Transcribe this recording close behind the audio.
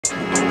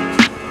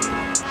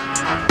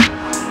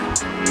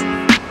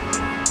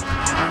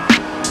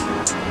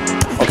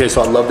Okay,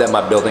 so I love that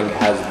my building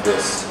has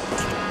this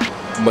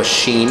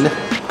machine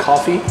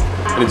coffee,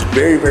 and it's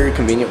very, very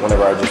convenient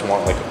whenever I just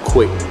want like a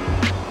quick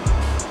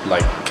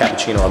like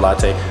cappuccino or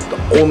latte.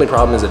 The only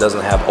problem is it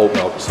doesn't have oat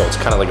milk, so it's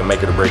kind of like a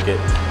make it or break it.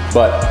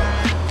 But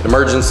in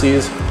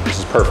emergencies, this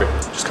is perfect.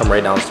 Just come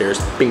right downstairs,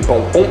 bing,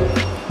 boom, boom,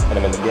 and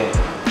I'm in the game.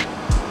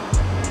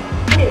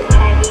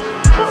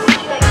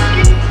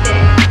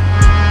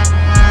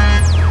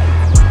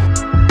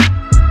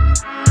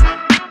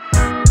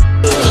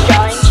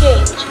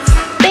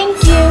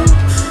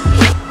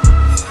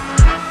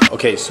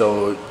 Okay,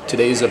 so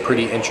today's a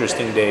pretty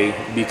interesting day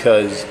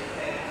because,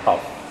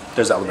 oh,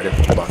 there's the elevator,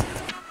 hold on.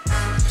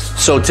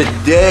 So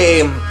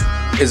today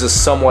is a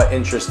somewhat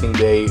interesting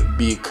day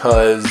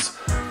because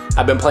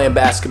I've been playing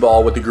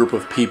basketball with a group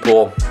of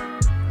people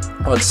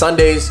on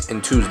Sundays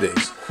and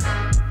Tuesdays.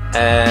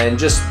 And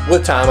just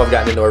with time, I've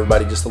gotten to know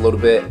everybody just a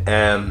little bit,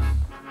 and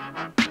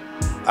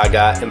I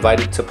got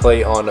invited to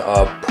play on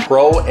a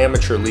pro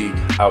amateur league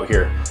out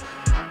here,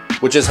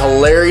 which is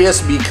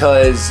hilarious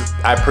because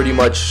I pretty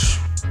much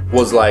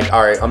was like,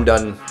 all right, I'm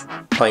done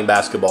playing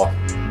basketball.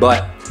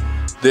 But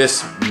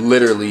this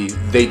literally,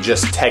 they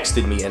just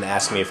texted me and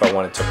asked me if I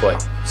wanted to play.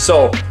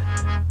 So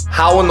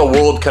how in the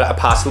world could I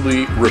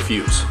possibly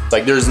refuse?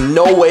 Like, there's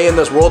no way in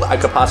this world I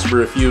could possibly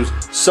refuse.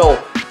 So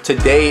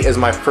today is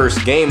my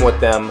first game with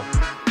them,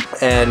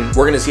 and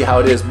we're gonna see how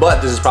it is.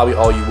 But this is probably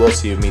all you will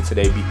see of me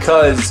today,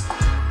 because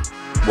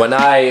when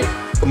I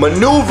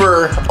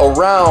maneuver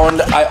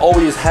around, I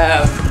always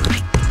have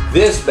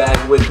this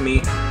bag with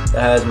me.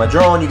 As my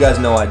drone, you guys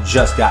know I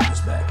just got this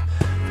bag.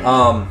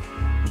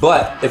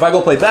 But if I go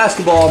play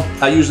basketball,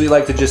 I usually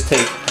like to just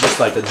take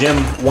just like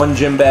one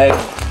gym bag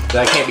that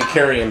I can't be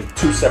carrying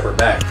two separate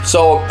bags.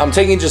 So I'm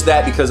taking just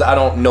that because I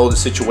don't know the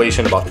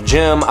situation about the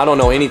gym. I don't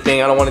know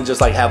anything. I don't want to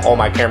just like have all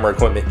my camera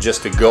equipment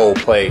just to go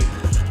play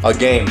a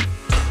game.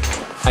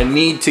 I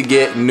need to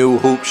get new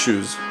hoop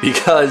shoes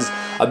because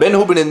I've been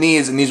hooping in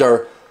these, and these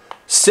are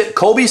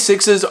Kobe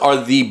 6s are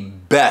the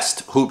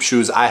best hoop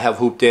shoes I have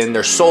hooped in.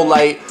 They're so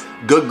light,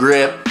 good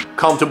grip,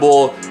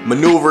 comfortable,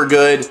 maneuver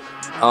good.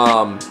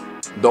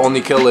 The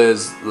only kill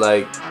is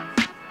like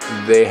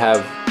they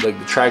have like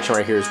the traction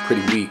right here is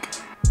pretty weak.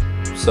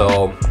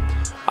 So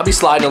I'll be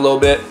sliding a little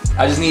bit.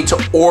 I just need to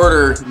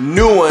order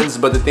new ones,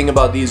 but the thing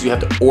about these, you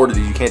have to order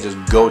these. You can't just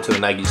go to the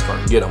Nike store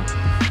and get them.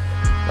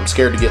 I'm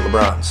scared to get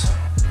LeBron's.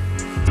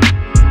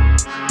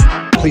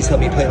 Please help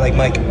me play like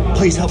Mike.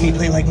 Please help me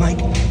play like Mike.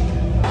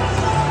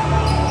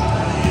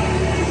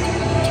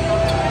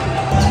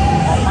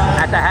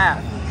 At the half.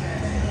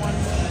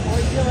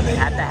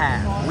 At the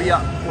half. We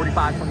up 45-23.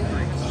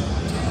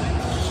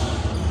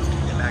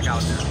 Get back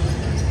out there.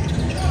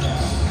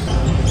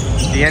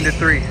 The end of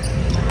 3.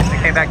 They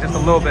came back just a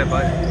little bit,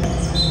 but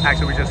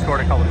actually we just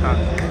scored a couple times.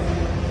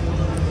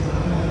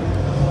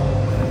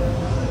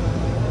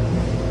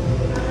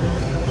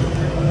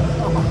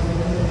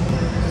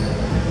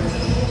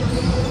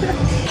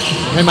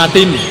 Hey,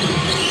 Martin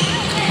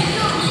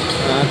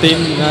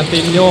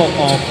โยก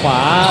ออกขว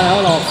าแล้ว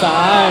หลอกซ้า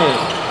ย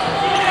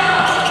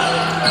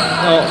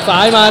ซ้า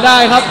ยมาได้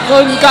ครับ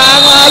ขึ้นกลาง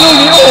มาลูก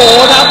นี้โอ้โห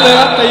ทับเลย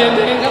ครับใจเย็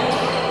นๆครับ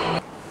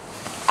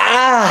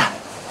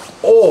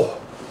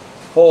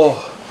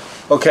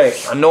Okay,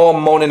 I know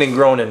I'm moaning and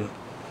groaning,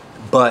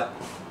 but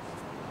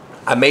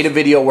I made a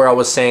video where I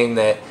was saying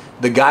that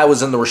the guy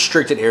was in the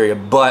restricted area,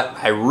 but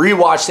I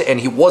rewatched it and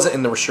he wasn't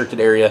in the restricted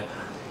area.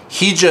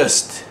 He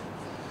just,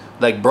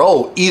 like,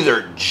 bro,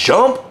 either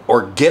jump or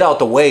get out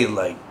the way.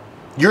 Like,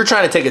 you're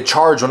trying to take a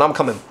charge when I'm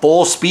coming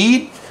full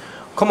speed?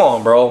 Come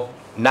on, bro.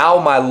 Now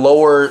my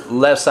lower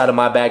left side of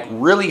my back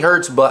really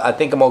hurts, but I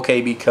think I'm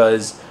okay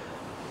because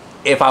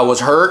if I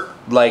was hurt,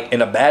 like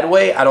in a bad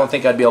way, I don't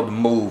think I'd be able to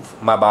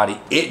move my body.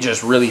 It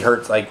just really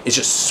hurts. Like, it's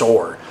just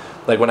sore,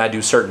 like when I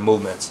do certain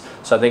movements.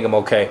 So I think I'm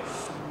okay.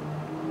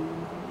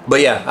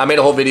 But yeah, I made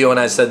a whole video and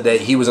I said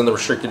that he was in the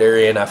restricted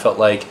area and I felt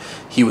like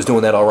he was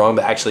doing that all wrong,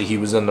 but actually he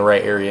was in the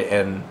right area.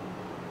 And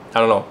I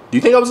don't know. Do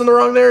you think I was in the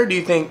wrong there? Or do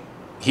you think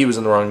he was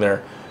in the wrong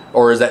there?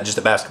 Or is that just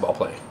a basketball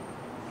play?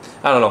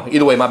 I don't know.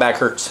 Either way, my back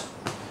hurts.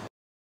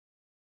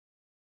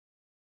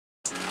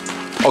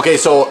 Okay,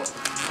 so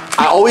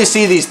I always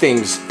see these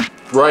things,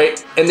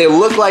 right? And they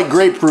look like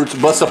grapefruits,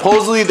 but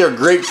supposedly they're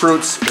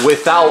grapefruits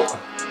without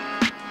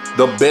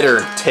the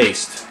bitter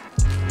taste.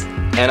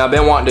 And I've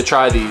been wanting to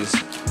try these,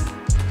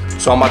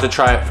 so I'm about to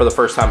try it for the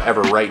first time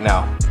ever right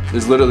now.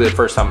 This is literally the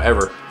first time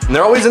ever. And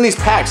they're always in these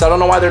packs. I don't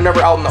know why they're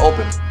never out in the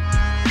open.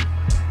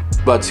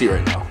 But let's see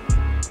right now.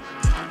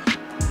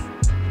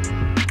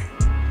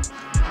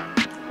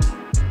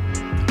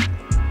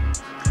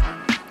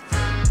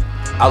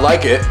 I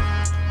like it.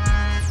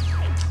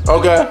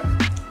 Okay,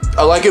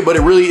 I like it, but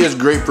it really is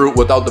grapefruit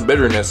without the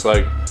bitterness.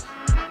 Like,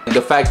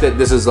 the fact that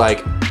this is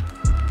like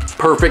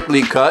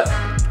perfectly cut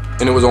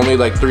and it was only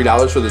like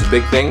 $3 for this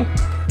big thing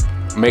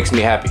makes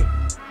me happy.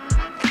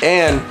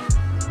 And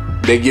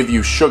they give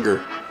you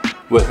sugar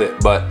with it,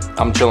 but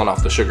I'm chilling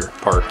off the sugar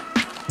part.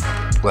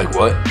 Like,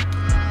 what?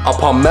 A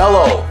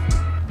pomelo.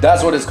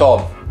 That's what it's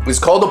called. It's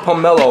called a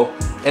pomelo,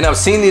 And I've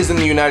seen these in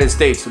the United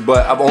States,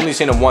 but I've only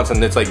seen them once,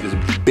 and it's like this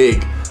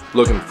big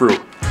looking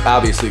fruit.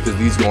 Obviously, because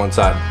these go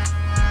inside.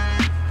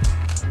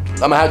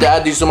 I'm gonna have to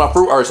add these to my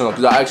fruit arsenal,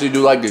 because I actually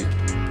do like these.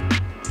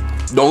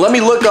 Don't let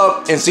me look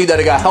up and see that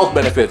it got health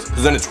benefits,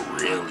 because then it's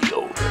really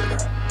over.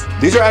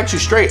 These are actually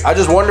straight. I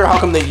just wonder how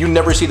come that you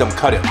never see them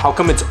cut it. How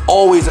come it's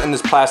always in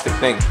this plastic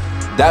thing?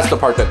 That's the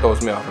part that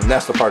throws me off, and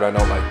that's the part I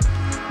don't like.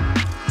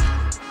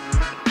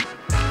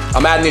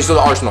 I'm adding these to the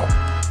arsenal.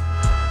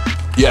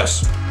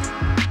 Yes.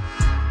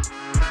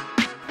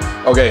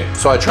 Okay,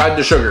 so I tried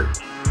the sugar.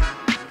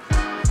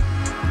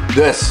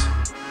 This,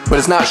 but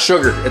it's not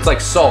sugar, it's like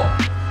salt.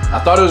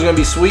 I thought it was gonna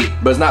be sweet,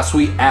 but it's not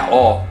sweet at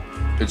all.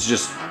 It's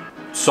just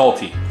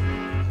salty,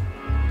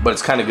 but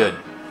it's kind of good.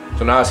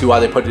 So now I see why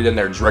they put it in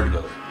there just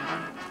regularly.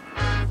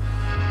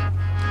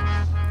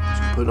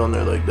 So you put it on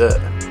there like that.